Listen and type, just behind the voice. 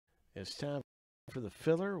It's time for the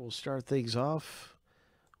filler. We'll start things off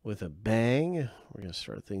with a bang. We're going to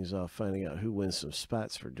start things off finding out who wins some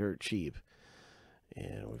spots for dirt cheap.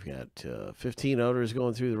 And we've got 15 owners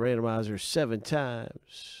going through the randomizer 7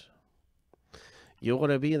 times. You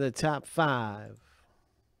want to be in the top 5.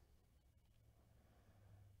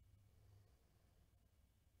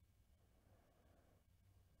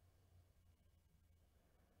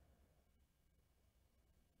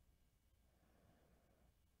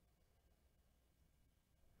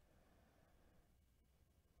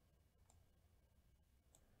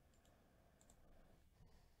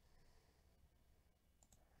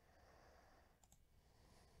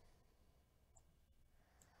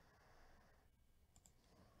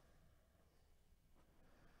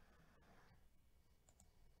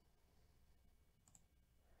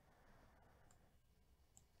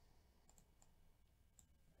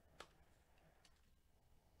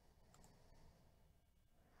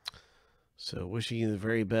 So wishing you the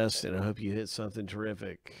very best, and I hope you hit something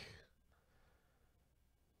terrific.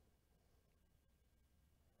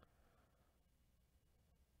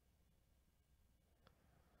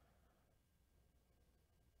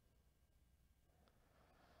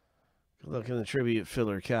 Good luck in the tribute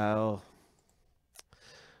filler, Kyle.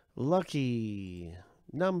 Lucky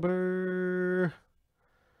number.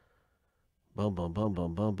 Bum, bum, bum,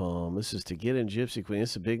 bum, bum, bum. This is to get in Gypsy Queen.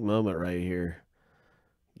 It's a big moment right here.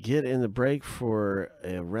 Get in the break for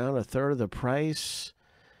around a third of the price.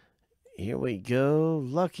 Here we go.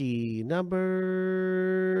 Lucky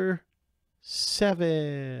number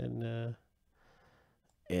 7.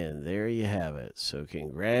 And there you have it. So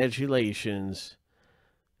congratulations,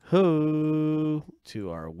 ho, to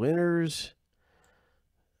our winners.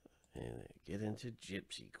 And get into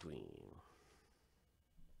Gypsy Queen.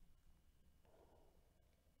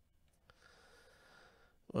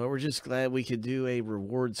 Well, we're just glad we could do a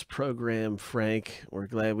rewards program, Frank. We're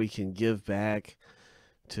glad we can give back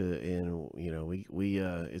to, and you know, we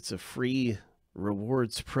it's a free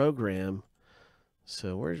rewards program,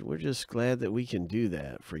 so we're just glad that we can do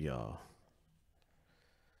that for y'all.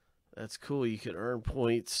 That's cool. You can earn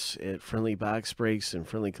points at friendly box breaks and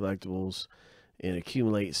friendly collectibles, and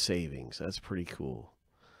accumulate savings. That's pretty cool.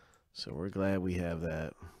 So we're glad we have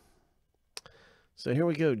that. So here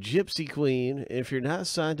we go, Gypsy Queen. If you're not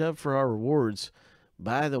signed up for our rewards,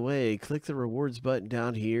 by the way, click the rewards button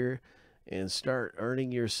down here and start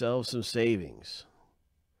earning yourself some savings.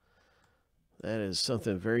 That is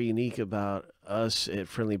something very unique about us at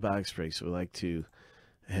Friendly Box Breaks. We like to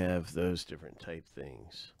have those different type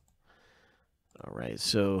things. All right,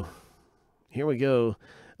 so here we go.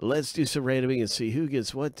 Let's do some randoming and see who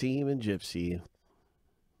gets what team in Gypsy.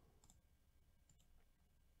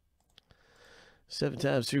 7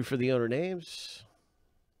 times through for the owner names.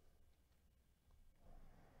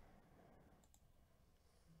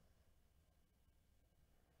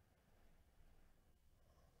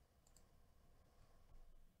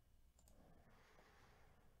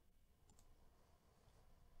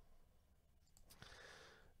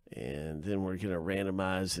 And then we're going to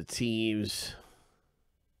randomize the teams.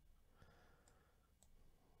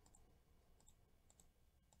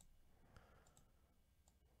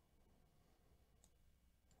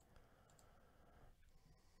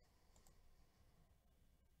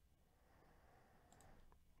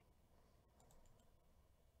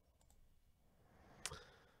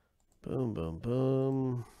 Boom, boom,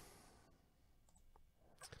 boom.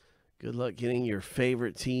 Good luck getting your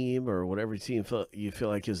favorite team or whatever team you feel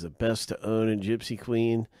like is the best to own in Gypsy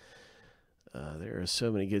Queen. There are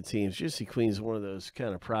so many good teams. Gypsy Queen is one of those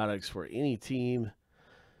kind of products where any team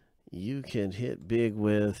you can hit big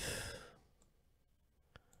with.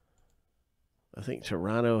 I think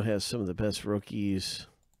Toronto has some of the best rookies.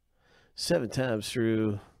 7 times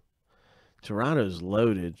through. Toronto's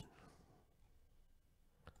loaded.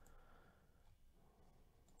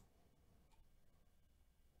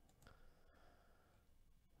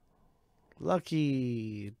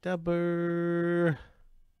 Lucky number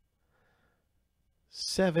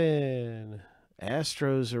 7.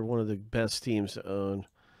 Astros are one of the best teams to own.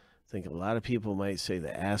 I think a lot of people might say the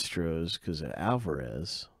Astros because of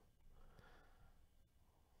Alvarez.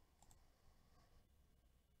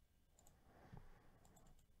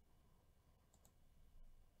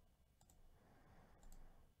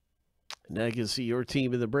 Now I can see your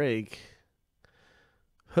team in the break.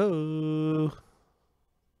 Ho!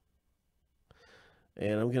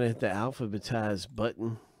 And I'm going to hit the alphabetize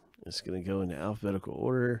button. It's going to go into alphabetical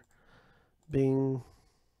order. Bing.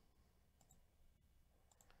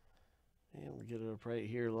 And we get it up right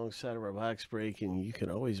here alongside of our box break. And you can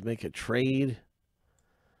always make a trade.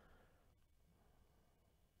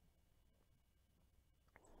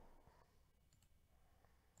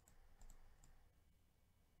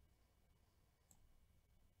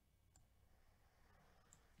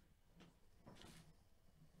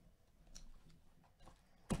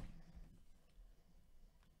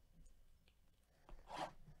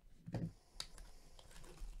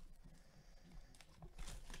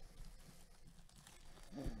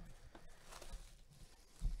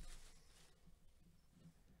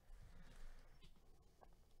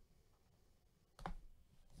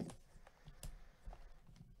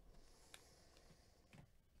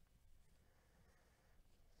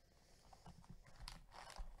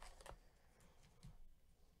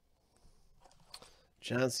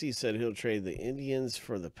 John C. said he'll trade the Indians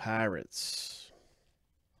for the Pirates.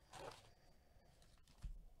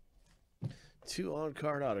 2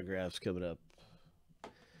 on-card autographs coming up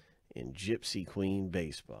in Gypsy Queen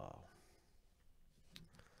Baseball.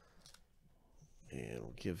 And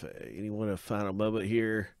we'll give anyone a final moment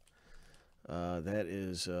here. That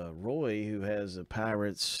is Roy, who has the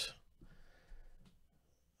Pirates.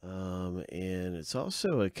 And it's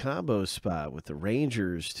also a combo spot with the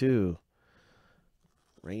Rangers, too.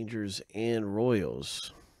 Rangers and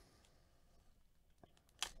Royals.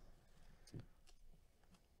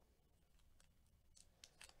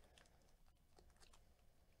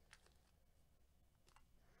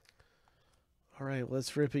 All right,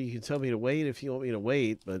 let's rip it. You can tell me to wait if you want me to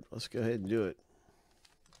wait, but let's go ahead and do it.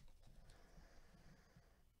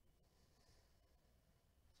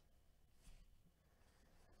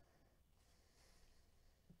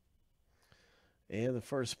 And the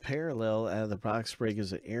first parallel out of the box break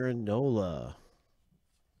is Aaron Nola.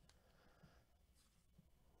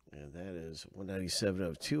 And that is 197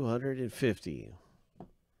 of 250.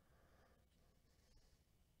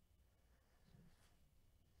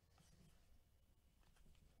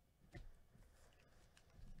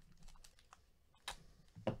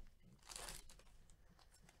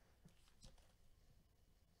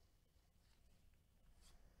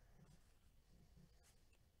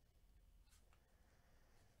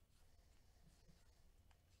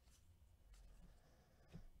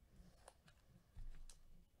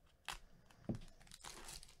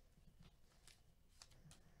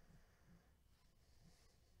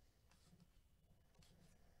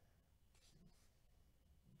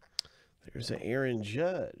 There's an Aaron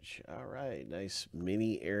Judge. All right, nice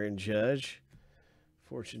mini Aaron Judge.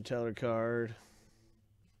 Fortune teller card.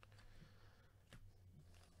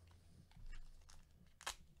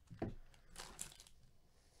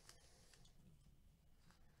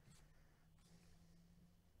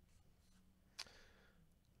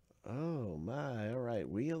 Oh my, all right,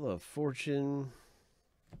 Wheel of Fortune.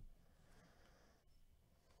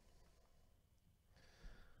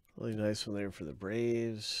 Really nice one there for the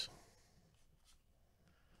Braves.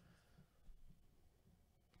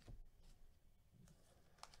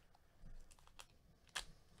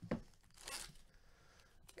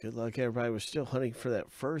 Good luck, everybody. We're still hunting for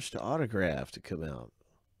that first autograph to come out.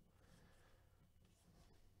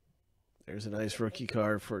 There's a nice rookie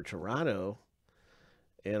card for Toronto,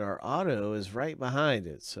 and our auto is right behind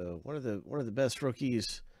it. So one of the best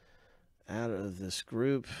rookies out of this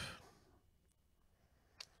group.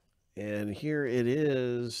 And here it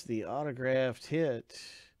is, the autographed hit.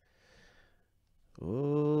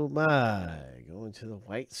 Oh my, going to the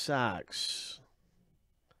White Sox.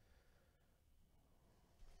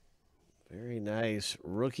 Very nice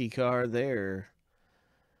rookie card there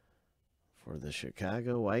for the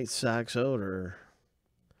Chicago White Sox owner.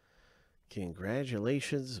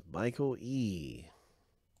 Congratulations, Michael E.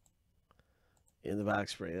 In the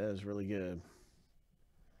box spray. That is really good.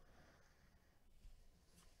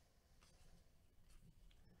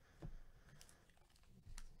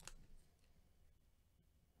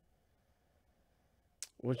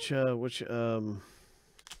 Which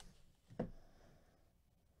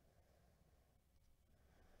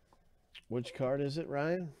card is it,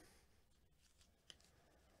 Ryan?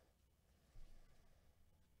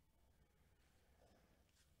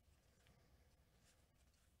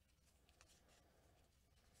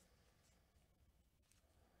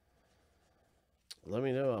 Let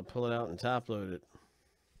me know. I'll pull it out and top load it.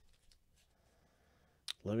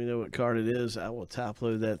 Let me know what card it is. I will top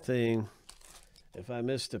load that thing. If I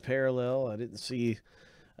missed a parallel, I didn't see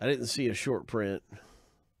a short print,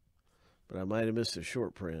 but I might have missed a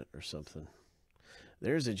short print or something.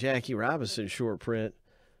 There's a Jackie Robinson short print.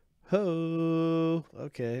 Ho!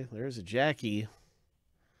 Okay, there's a Jackie.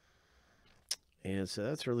 And so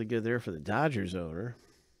that's really good there for the Dodgers owner.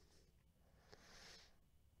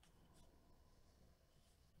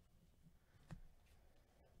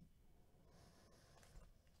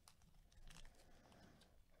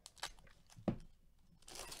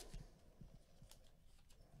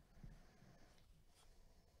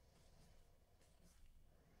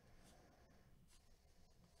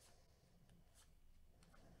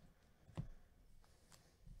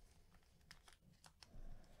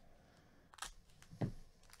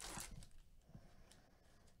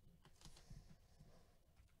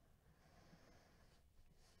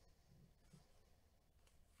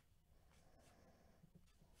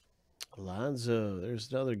 Alonso,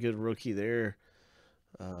 there's another good rookie there.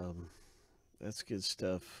 That's good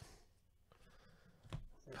stuff.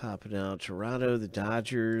 Popping out. Toronto, the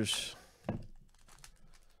Dodgers.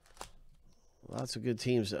 Lots of good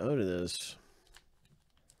teams to own in this.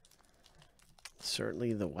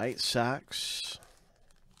 Certainly the White Sox.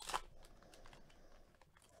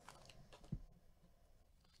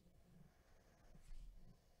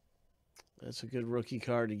 That's a good rookie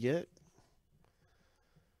card to get.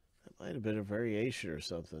 That might have been a variation or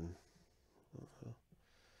something.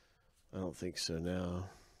 I don't think so now.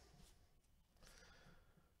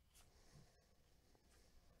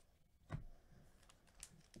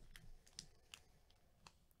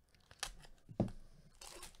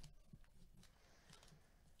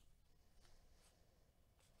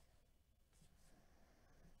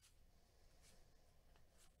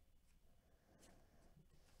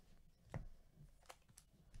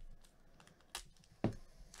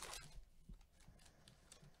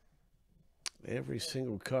 Every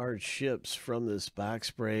single card ships from this box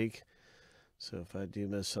break. So if I do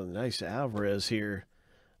miss some nice Alvarez here,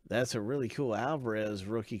 that's a really cool Alvarez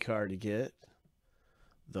rookie card to get.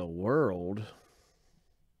 The World.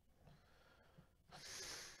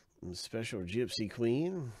 And special Gypsy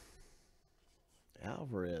Queen.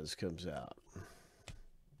 Alvarez comes out.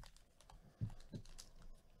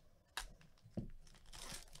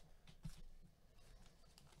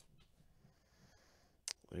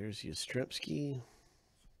 There's Yastrzemski.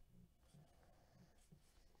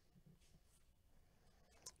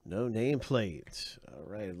 No nameplate. All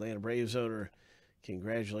right, Atlanta Braves owner,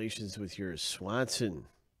 congratulations with your Swanson.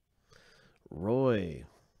 Roy.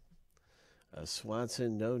 A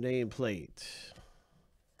Swanson, no nameplate.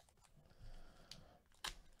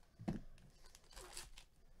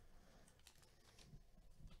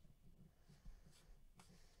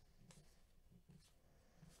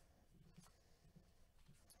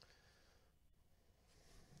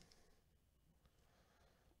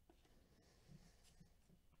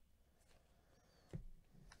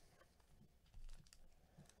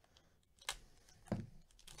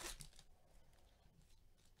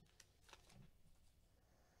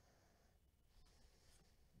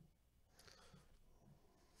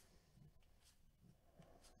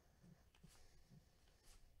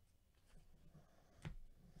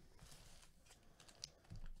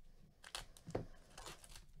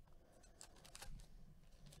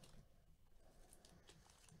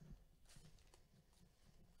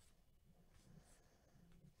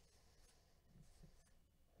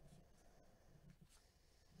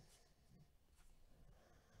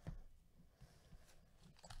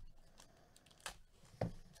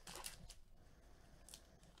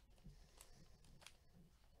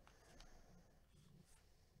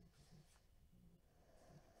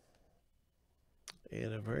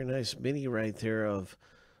 And a very nice mini right there of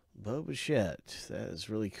Bo Bichette. That is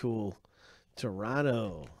really cool.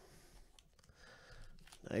 Toronto.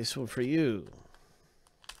 Nice one for you.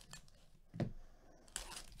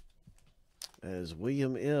 As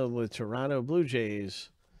William M. with Toronto Blue Jays.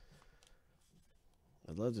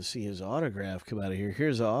 I'd love to see his autograph come out of here.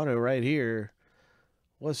 Here's the auto right here.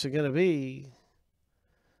 What's it going to be?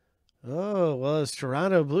 Oh, well, it's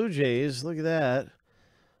Toronto Blue Jays. Look at that.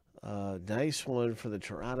 Nice one for the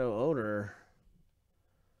Toronto owner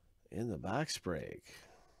in the box break.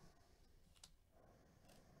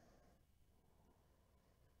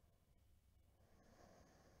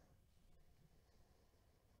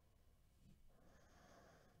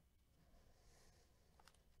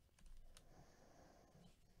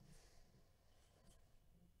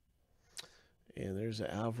 And there's an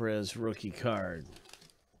Alvarez rookie card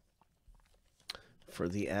for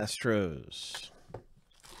the Astros.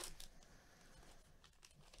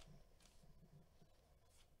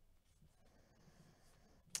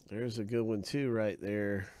 There's a good one too right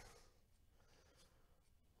there.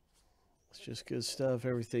 It's just good stuff.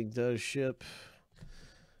 Everything does ship.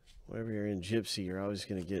 Whenever you're in Gypsy, you're always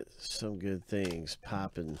going to get some good things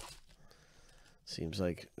popping. Seems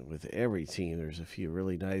like with every team, there's a few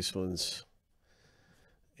really nice ones.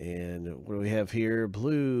 And what do we have here?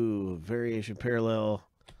 Blue, variation parallel.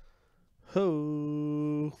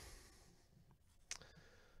 Ho!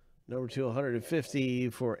 Number 250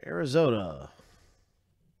 for Arizona.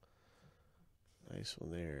 Nice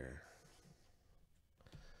one there.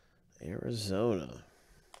 Arizona.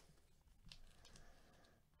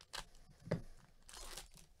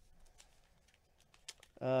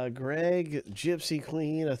 Greg, Gypsy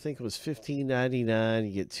Queen, I think it was $15.99.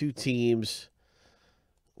 You get 2 teams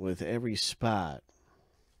with every spot.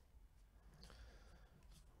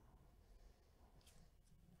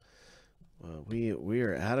 We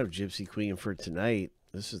are out of Gypsy Queen for tonight.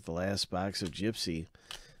 This is the last box of Gypsy.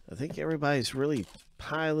 I think everybody's really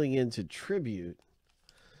piling into Tribute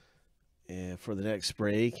for the next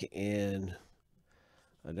break, and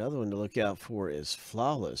Another one to look out for is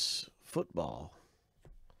Flawless Football.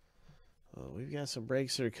 We've got some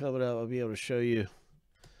breaks that are coming up. I'll be able to show you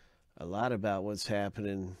a lot about what's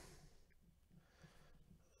happening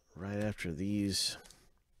right after these.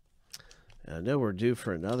 And I know we're due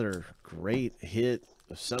for another great hit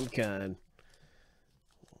of some kind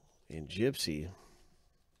in Gypsy.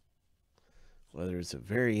 Whether it's a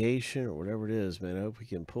variation or whatever it is, man, I hope we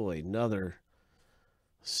can pull another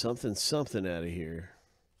something out of here.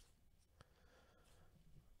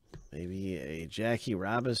 Maybe a Jackie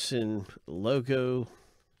Robinson logo.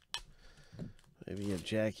 Maybe a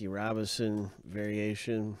Jackie Robinson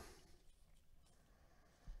variation.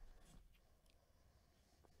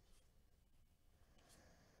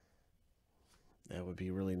 That would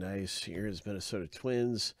be really nice. Here is Minnesota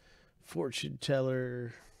Twins fortune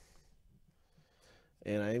teller.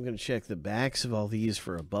 And I am going to check the backs of all these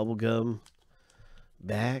for a bubblegum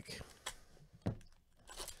back.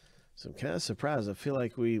 So I'm kind of surprised. I feel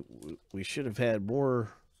like we should have had more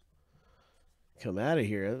come out of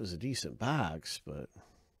here. That was a decent box, but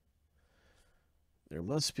there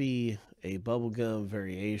must be a bubblegum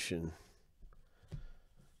variation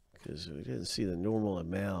because we didn't see the normal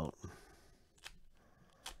amount.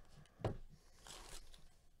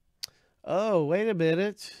 Oh, wait a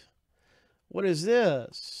minute. What is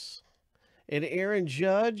this? An Aaron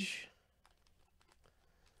Judge?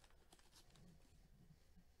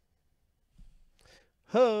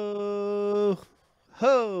 Ho!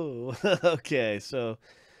 Ho! Okay, so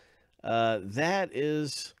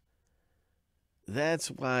that's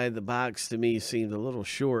why the box to me seemed a little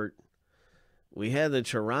short. We had the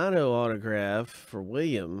Toronto autograph for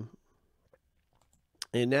William,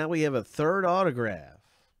 and now we have a third autograph.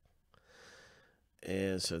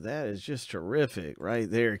 And so that is just terrific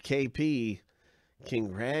right there. KP,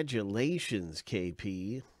 congratulations,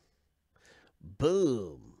 KP.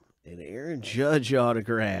 Boom. An Aaron Judge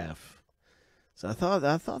autograph. So I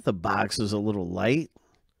thought the box was a little light.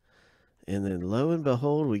 And then lo and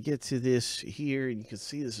behold, we get to this here. And you can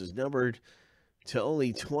see this is numbered to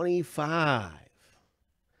only 25.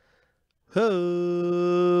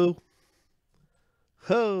 Ho!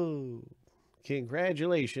 Ho!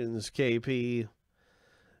 Congratulations, KP.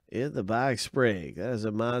 In the box break. That is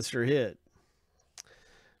a monster hit.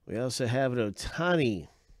 We also have an Ohtani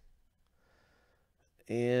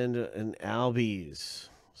and an Albies.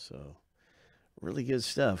 So really good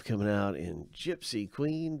stuff coming out in Gypsy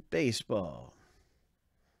Queen Baseball.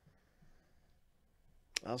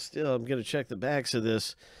 I'm going to check the backs of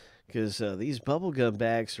this because these bubblegum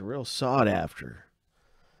backs are real sought after.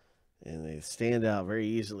 And they stand out very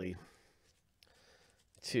easily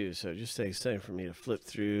too. So it just takes time for me to flip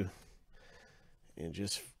through and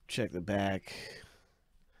just check the back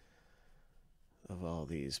of all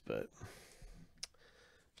these. But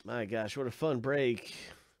my gosh, what a fun break.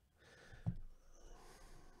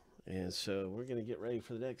 And so we're going to get ready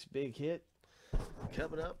for the next big hit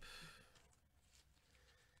coming up.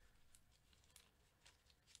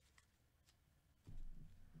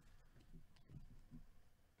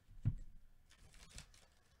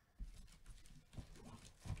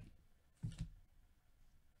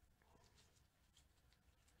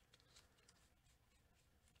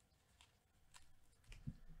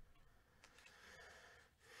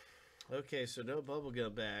 Okay, so no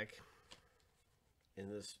bubblegum back in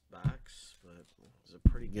this box, but it was a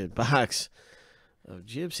pretty good box of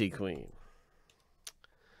Gypsy Queen.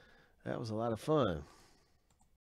 That was a lot of fun.